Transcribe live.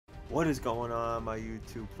What is going on, my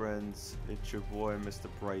YouTube friends? It's your boy Mr.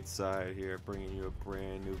 Brightside here, bringing you a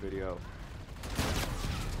brand new video.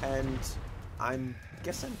 And I'm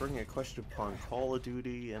bringing a question upon Call of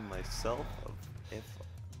Duty and myself of if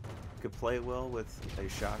I could play well with a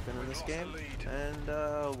shotgun in this game, and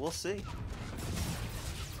we'll see.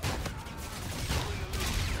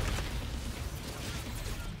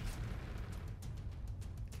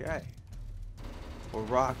 Okay, we're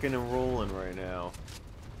rocking and rolling right now.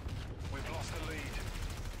 We've lost the lead.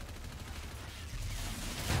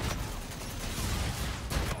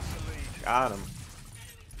 Lost the lead. Got him.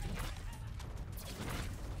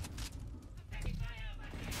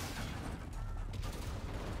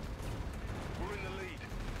 We're in the lead.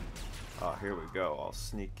 Oh, here we go, all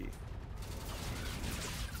sneaky.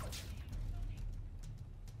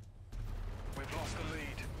 We've lost the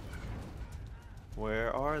lead.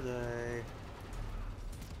 Where are they?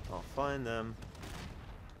 I'll find them.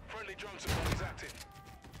 Friendly drone support is active.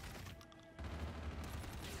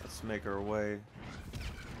 Let's make our way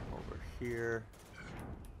over here.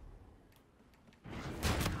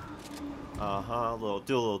 Do a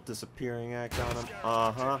little disappearing act on them.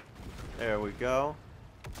 There we go.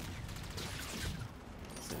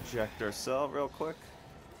 Let's inject ourselves real quick.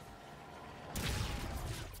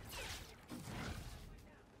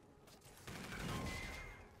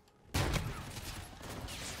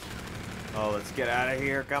 Oh, let's get out of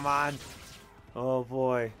here. Come on. Oh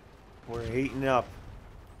boy. We're heating up.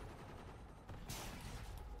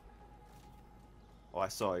 Oh, I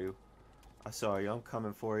saw you. I saw you. I'm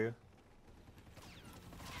coming for you.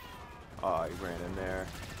 Oh, he ran in there.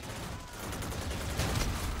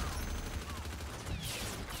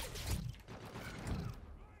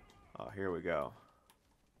 Oh, here we go.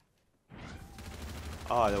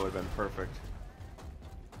 Oh, that would have been perfect.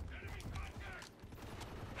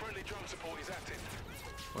 Friendly drone support is active.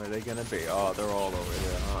 Where are they gonna be? Oh, they're all over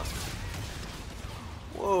there, huh?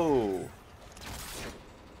 Whoa!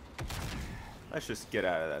 Let's just get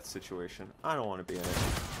out of that situation. I don't want to be in it.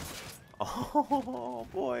 Oh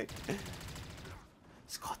boy!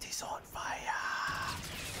 Scotty's on fire!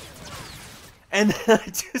 And then I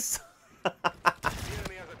just... The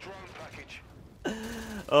enemy has a drone package.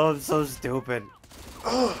 Oh, I'm so stupid.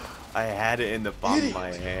 I had it in the palm of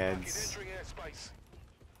my hands. Entering airspace.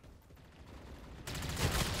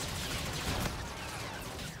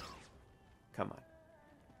 Come on.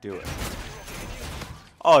 Do it.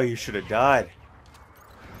 Oh, you should have died.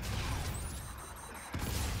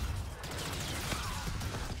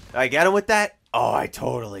 Did I get him with that? Oh, I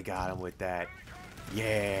totally got him with that.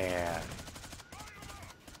 Yeah.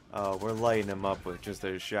 Oh, we're lighting him up with just a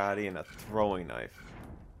shotty and a throwing knife.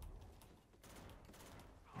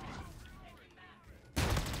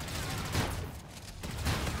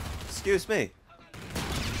 Excuse me.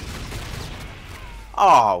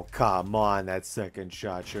 Oh, come on. That second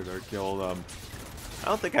shot should have killed him. I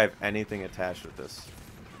don't think I have anything attached with this.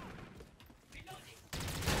 Halfway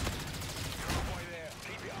there.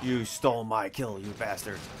 Keep it up. You stole my kill, you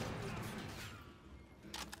bastard.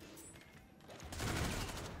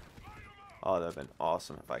 Oh, that'd have been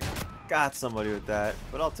awesome if I got somebody with that,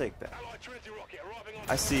 but I'll take that. Allied Trinity rocket arriving on.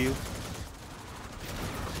 I see you.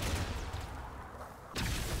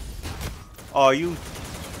 Oh, you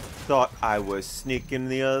thought I was sneaking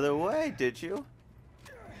the other way, did you?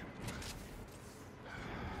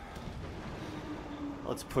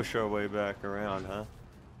 Let's push our way back around, huh?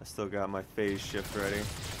 I still got my phase shift ready.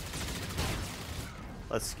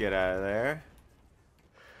 Let's get out of there.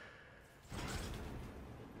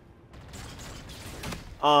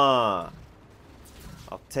 I'll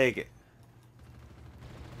take it.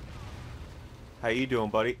 How you doing,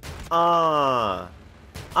 buddy?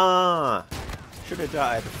 Should have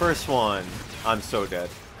died the first one. I'm so dead.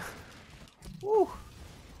 Woo.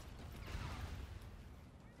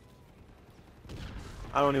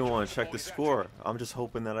 I don't even want to check the score. I'm just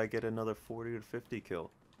hoping that I get another 40 to 50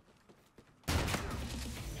 kill.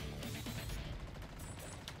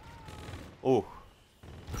 Oh.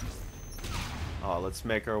 Oh, let's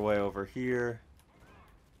make our way over here.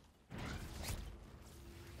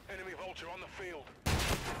 Enemy vulture on the field.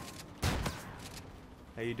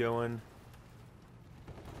 How you doing?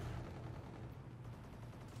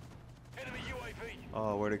 Enemy UAV.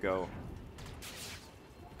 Oh, where'd it go?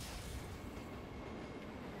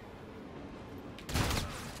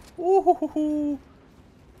 Woo-hoo-hoo-hoo.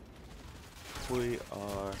 We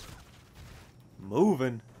are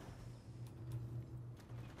moving.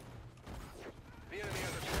 The enemy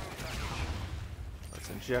has a drone package. Let's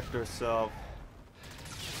inject ourselves.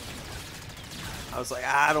 I was like,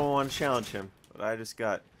 I don't want to challenge him, but I just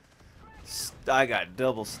got I got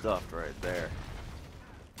double stuffed right there.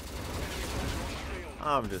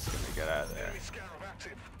 I'm just gonna get out of there. Enemy scarab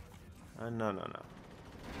active. No, no, no.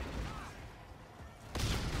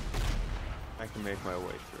 I can make my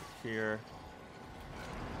way through here.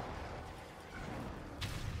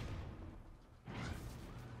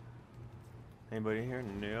 Anybody here?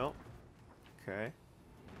 No. Okay.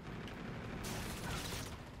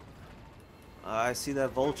 I see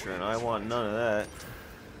that vulture and I want none of that.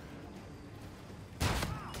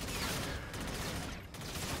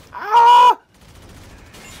 Ah!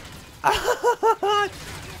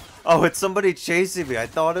 Oh, it's somebody chasing me. I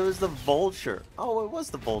thought it was the vulture. Oh, it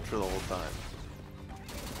was the vulture the whole time.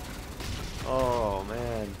 Oh,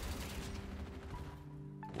 man.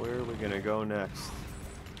 Where are we gonna go next?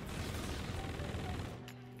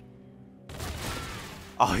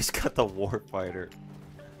 Oh, he's got the warfighter.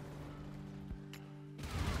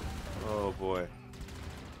 Oh boy.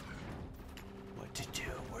 What to do?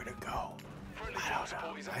 Where to go? I don't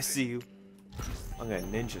know. I see you. I'm gonna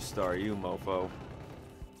ninja star you, mofo.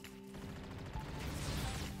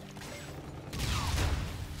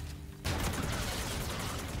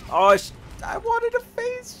 Oh, I wanted to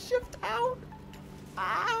phase shift out.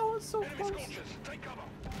 Ow, it's so close.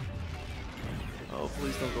 Oh,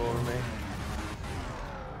 please don't go over me.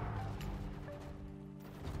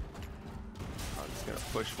 I'm just gonna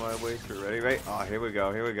push my way through. Ready, right? Oh, here we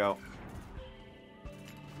go, here we go.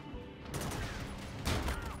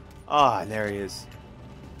 Ah, and there he is.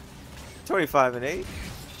 25 and 8.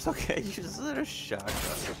 It's okay, you just let a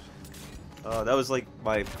shotgun. That was like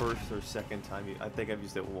my first or second time. I think I've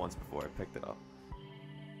used it once before I picked it up.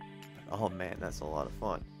 Oh man, that's a lot of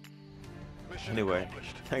fun. Anyway,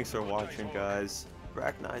 thanks for watching, guys.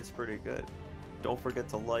 Rack-9's pretty good. Don't forget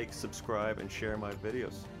to like, subscribe, and share my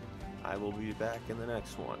videos. I will be back in the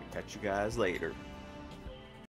next one. Catch you guys later.